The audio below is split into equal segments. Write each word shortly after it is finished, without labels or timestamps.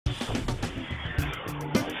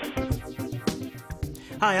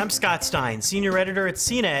Hi, I'm Scott Stein, Senior Editor at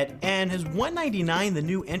CNET, and is $199 the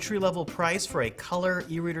new entry-level price for a color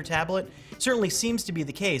e-reader tablet? Certainly seems to be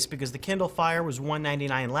the case because the Kindle Fire was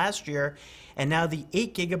 $199 last year, and now the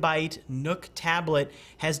 8GB Nook tablet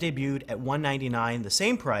has debuted at $199, the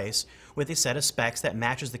same price, with a set of specs that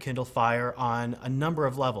matches the Kindle Fire on a number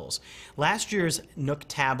of levels. Last year's Nook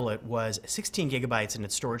tablet was 16GB in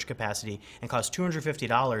its storage capacity and cost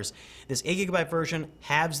 $250. This 8GB version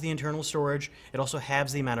halves the internal storage. It also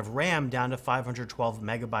halves the amount of RAM down to 512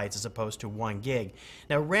 megabytes as opposed to 1 gig.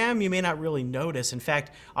 Now RAM you may not really notice. In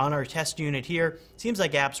fact, on our test unit here, it seems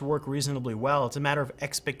like apps work reasonably well. It's a matter of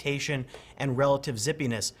expectation and relative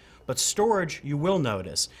zippiness. But storage, you will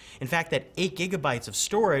notice. In fact, that 8GB of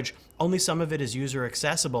storage, only some of it is user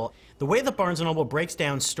accessible. The way that Barnes & Noble breaks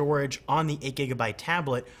down storage on the 8GB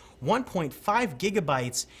tablet, 1.5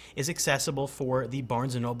 gigabytes is accessible for the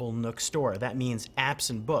Barnes & Noble Nook store. That means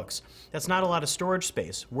apps and books. That's not a lot of storage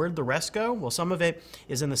space. Where'd the rest go? Well, some of it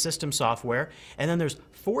is in the system software, and then there's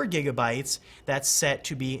 4 gigabytes that's set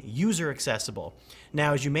to be user accessible.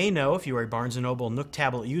 Now, as you may know, if you are a Barnes & Noble Nook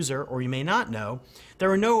tablet user, or you may not know,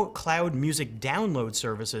 there are no cloud music download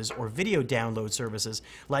services or video download services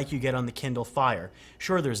like you get on the Kindle Fire.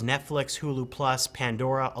 Sure, there's Netflix, Hulu+,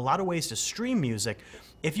 Pandora, a lot of ways to stream music.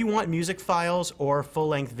 If you want music files or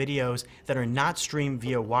full-length videos that are not streamed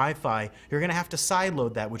via Wi-Fi, you're going to have to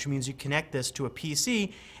sideload that, which means you connect this to a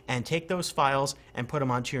PC and take those files and put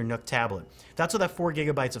them onto your Nook tablet. That's where that 4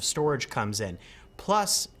 gigabytes of storage comes in.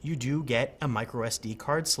 Plus, you do get a microSD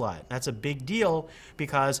card slot. That's a big deal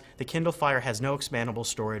because the Kindle Fire has no expandable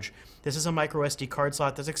storage. This is a microSD card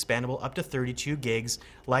slot that's expandable up to 32 gigs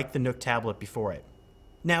like the Nook tablet before it.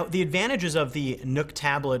 Now, the advantages of the Nook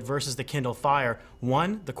tablet versus the Kindle Fire: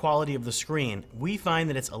 one, the quality of the screen. We find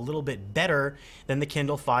that it's a little bit better than the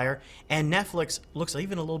Kindle Fire, and Netflix looks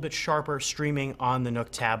even a little bit sharper streaming on the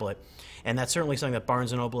Nook tablet. And that's certainly something that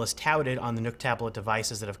Barnes & Noble has touted on the Nook tablet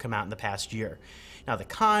devices that have come out in the past year. Now, the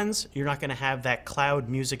cons: you're not going to have that cloud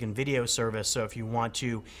music and video service, so if you want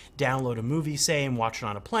to download a movie, say, and watch it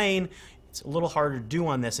on a plane, it's a little harder to do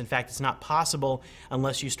on this. In fact, it's not possible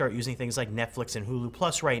unless you start using things like Netflix and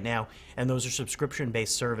Hulu+ right now, and those are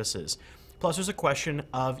subscription-based services. Plus, there's a question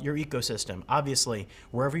of your ecosystem. Obviously,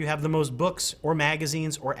 wherever you have the most books or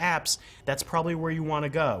magazines or apps, that's probably where you want to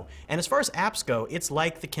go. And as far as apps go, it's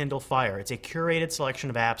like the Kindle Fire. It's a curated selection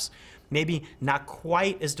of apps, maybe not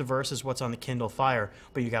quite as diverse as what's on the Kindle Fire,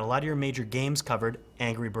 but you got a lot of your major games covered,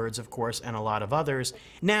 Angry Birds, of course, and a lot of others.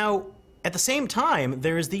 Now, at the same time,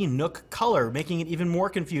 there's the Nook Color, making it even more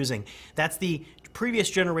confusing. That's the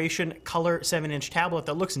previous generation Color 7-inch tablet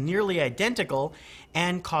that looks nearly identical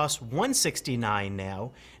and costs $169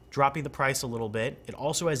 now, dropping the price a little bit. It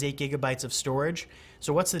also has 8 gigabytes of storage.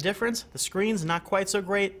 So what's the difference? The screen's not quite so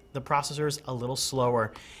great, the processor's a little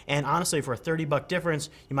slower. And honestly, for a $30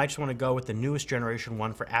 difference, you might just want to go with the newest generation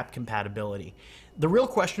one for app compatibility. The real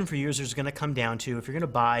question for users is going to come down to if you're going to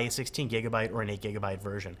buy a 16 gigabyte or an 8 gigabyte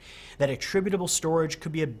version. That attributable storage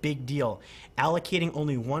could be a big deal. Allocating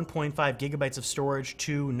only 1.5 gigabytes of storage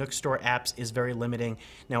to Nook Store apps is very limiting.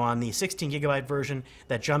 Now on the 16 gigabyte version,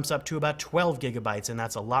 that jumps up to about 12 gigabytes, and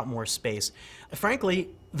that's a lot more space. Frankly,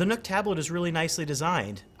 the Nook tablet is really nicely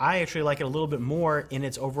designed. I actually like it a little bit more in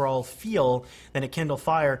its overall feel than a Kindle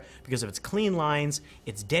Fire because of its clean lines,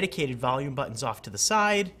 its dedicated volume buttons off to the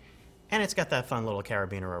side, and it's got that fun little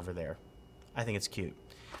carabiner over there. I think it's cute.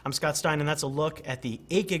 I'm Scott Stein, and that's a look at the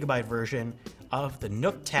 8 gigabyte version of the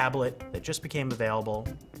Nook tablet that just became available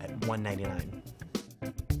at $199.